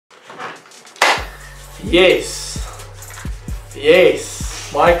Yes.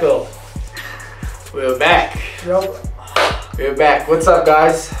 Yes. Michael. We're back. Yo. We're back. What's up,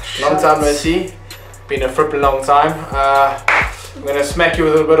 guys? Long time no see. Been a frippin' long time. I'm gonna smack you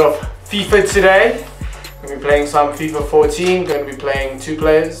with a bit of FIFA today. I'm gonna be playing some FIFA 14. Gonna be playing 2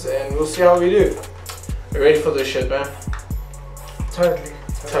 players, and we'll see how we do. You ready for this shit, man? Totally.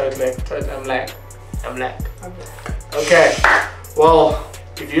 I'm lag. Okay. Well,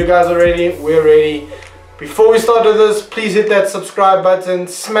 if you guys are ready, we're ready. Before we start with this, please hit that subscribe button,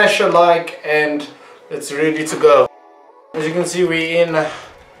 smash a like, and it's ready to go. As you can see, we're in the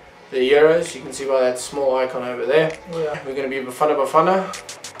Euros. You can see by that small icon over there. Yeah. We're going to be Bafana Bafana,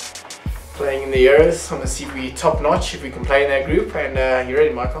 playing in the Euros. I'm going to see if we top notch, if we can play in that group. And you ready,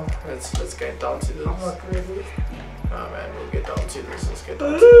 Michael? Let's get down to this. I'm not ready. Oh man, we'll get down to this. Let's get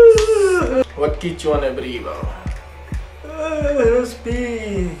down to this. What kit you want to bring, bro?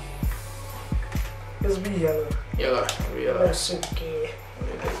 Let's be yellow. Yellow. That's okay.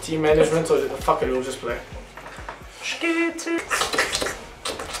 Team management, or fuck it, we'll just play.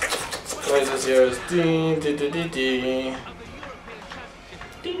 Where's this Euros?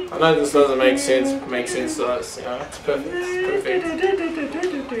 I know this doesn't make sense. Makes sense to us. You know, it's perfect.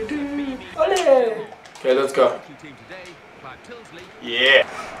 Okay, let's go. Yeah.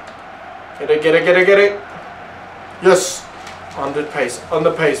 Get it. Yes. On the pace.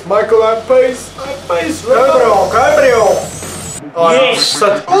 Michael, at pace. Go, bro. Oh, Yes.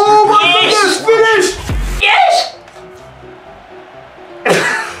 Oh my goodness, finished. Yes.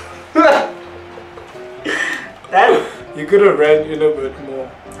 That. You could have ran in a bit more.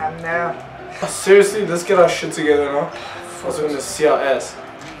 I'm now. Seriously, let's get our shit together now. Also gonna see our ass.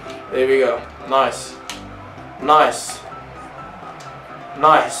 There we go. Nice.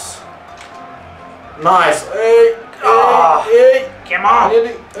 Hey. Hey. Come on.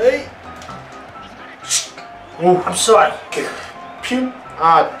 Hey. Oh, I'm sorry. Pew.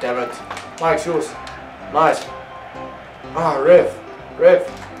 Ah, damn it. Mike's yours. Nice. Ah, Rev.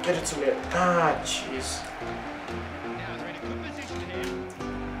 Get it to me. Ah, jeez.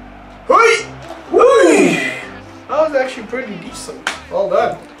 Hey! Woo! That was actually pretty decent. Well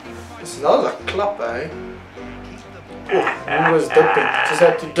done. That was a clap, eh? It was dipping. Just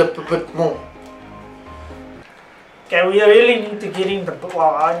had to dip a bit more. Okay, we really need to get in the.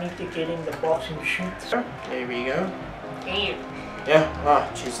 Well, I need to get in the box and shoot. There we go. Yeah. Yeah. Ah,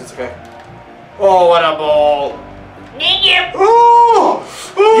 jeez, it's okay. Oh, what a ball! Yep. Oh!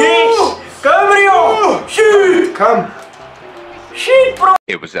 Yes! Go, bro! Shoot! Come! Shoot, bro!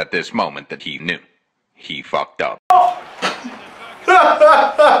 It was at this moment that he knew. He fucked up. Oh,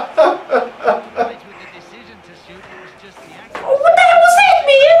 what the hell was that,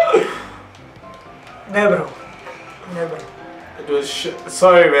 man? Never. It was shit.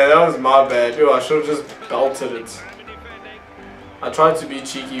 Sorry, man, that was my bad. Yo, I should have just belted it. I tried to be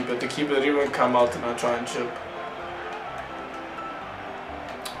cheeky, but the keeper didn't even come out and I try and chip.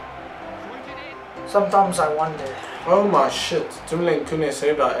 Sometimes I wonder. Oh my shit. Tumile and Kune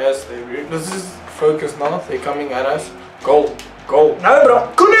saved our ass there, dude. This is focus now. They're coming at us. Goal. No, bro.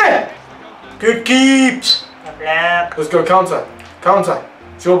 Kune! Good keeps. Let's go counter.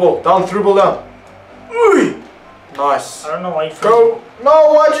 It's your ball. Down, through ball down. Ooh. Nice. I don't know why you Go.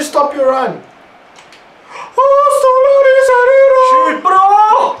 No, why'd you stop your run? Oh, Shoot, bro!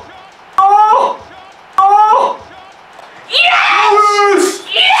 Oh! Yes!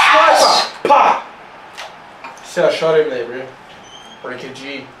 Yes! Sniper! Pa! See, I shot him there, bro. Break a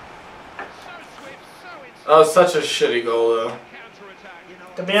G. That was such a shitty goal, though.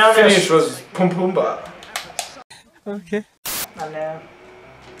 To be honest. Finish was pum pumba. Okay. I know.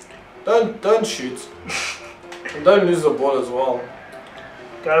 Don't shoot. And don't lose the ball as well.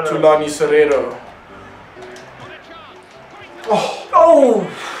 Go, bro. Tulani Serrero. Oh!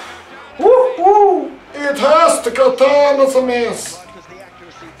 Woo! It has to go down as a miss.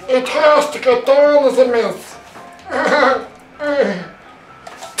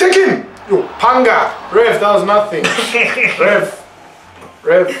 Take him! Yo, Panga! Rev, that was nothing.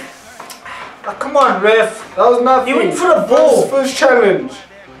 Rev. Oh, come on, ref. That was nothing. You went for the ball. First challenge.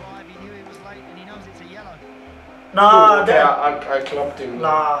 Nah, yeah, I clapped him.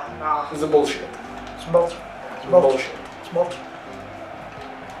 Nah. It's a bullshit. It's bullshit.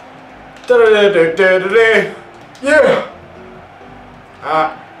 Yeah.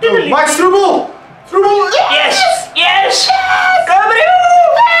 Mike's through ball. Yes! Go, bro!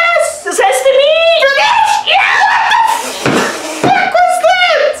 Yes! This has to be! Yes! What was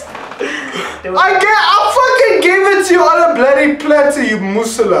that? I fucking gave it to you on a bloody platter, you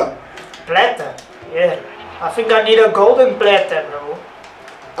musala. Platter? Yeah. I think I need a golden platter, bro.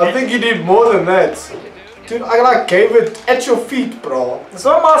 I think you did more than that. Dude, I like gave it at your feet, bro. It's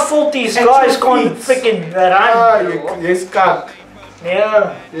not my fault these guys can't freaking run. Ah, yes, cock.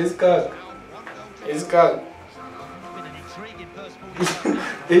 Yeah. Yes, cock. Yes, cock.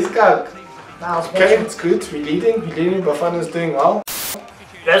 Yes, cock. Okay, it's good. We're leading. Bafana's doing well.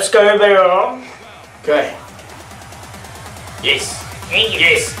 Let's go, bro. Okay. Yes.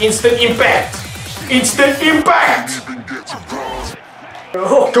 Yes. Instant impact. Instant impact.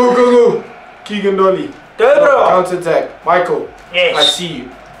 Go. Keegan Dolly. Go, bro. Counter attack. Michael. Yes. I see you.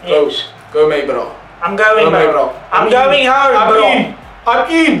 Go. Yes. Go, mate, bro. I'm going, bro. I'm going home, bro. I'm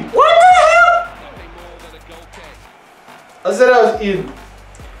in. What the hell? I said I was in.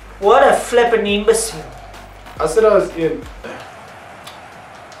 What a flippin' imbecile. I said I was in.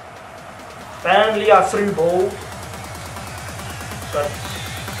 Apparently I threw ball. But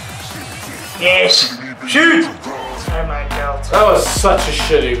yes. Shoot! Oh my god. That was such a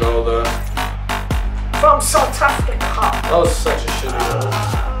shitty goal, though. From South Africa. That was such a shitty goal.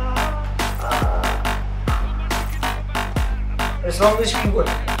 As long as we win.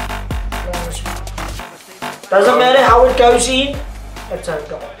 Doesn't matter how it goes in. It's a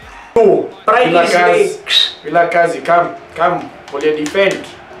goal. Go. Break his legs. Vilakazi, come. Will you defend?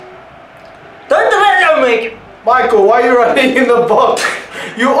 Don't run, make it. Michael, why are you running in the box?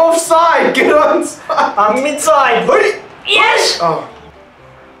 You're offside. Get on side. I'm inside. Yes. Oh.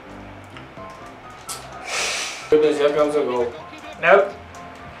 Goodness, here comes a goal. Nope.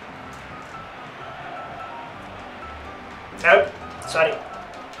 Sorry.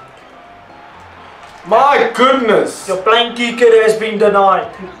 My goodness. Your plane ticket has been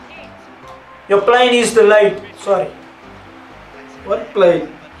denied. Your plane is delayed. Sorry. What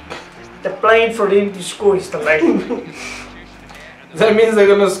plane? The plane for him to score is delayed. That means they're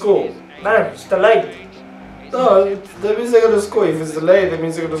gonna score. No, it's delayed. No, that means they're gonna score. If it's delayed, that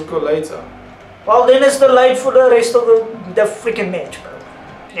means they're gonna score later. Well, then it's delayed for the rest of the freaking match, bro.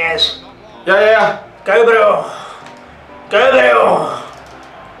 Yes. Yeah. Go, bro. Go, bro.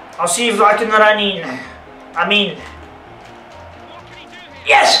 I'll see if I can run in. I'm in.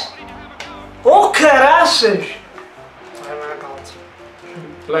 Yes! Oh, caraças! Oh my god.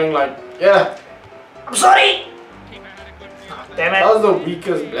 Playing like, yeah. I'm sorry! Oh, damn That it. was the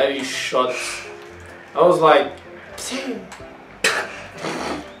weakest bloody shot. I was like,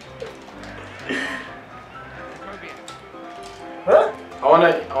 Huh? I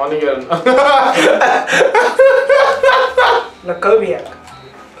wanna get an Lakoviak.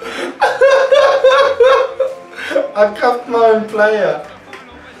 I cuffed my own player.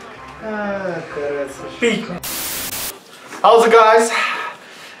 Peak. How's it, guys?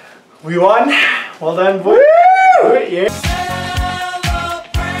 We won. Well done, boy. Yeah.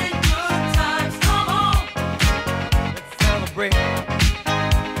 Celebrate good times, come on. Let's celebrate.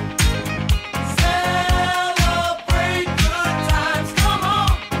 Celebrate good times, come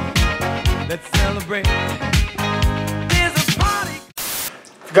on. Let's celebrate. There's a party.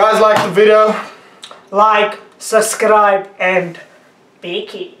 If you guys liked the video, Like, subscribe, and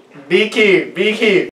Beaky. Beaky.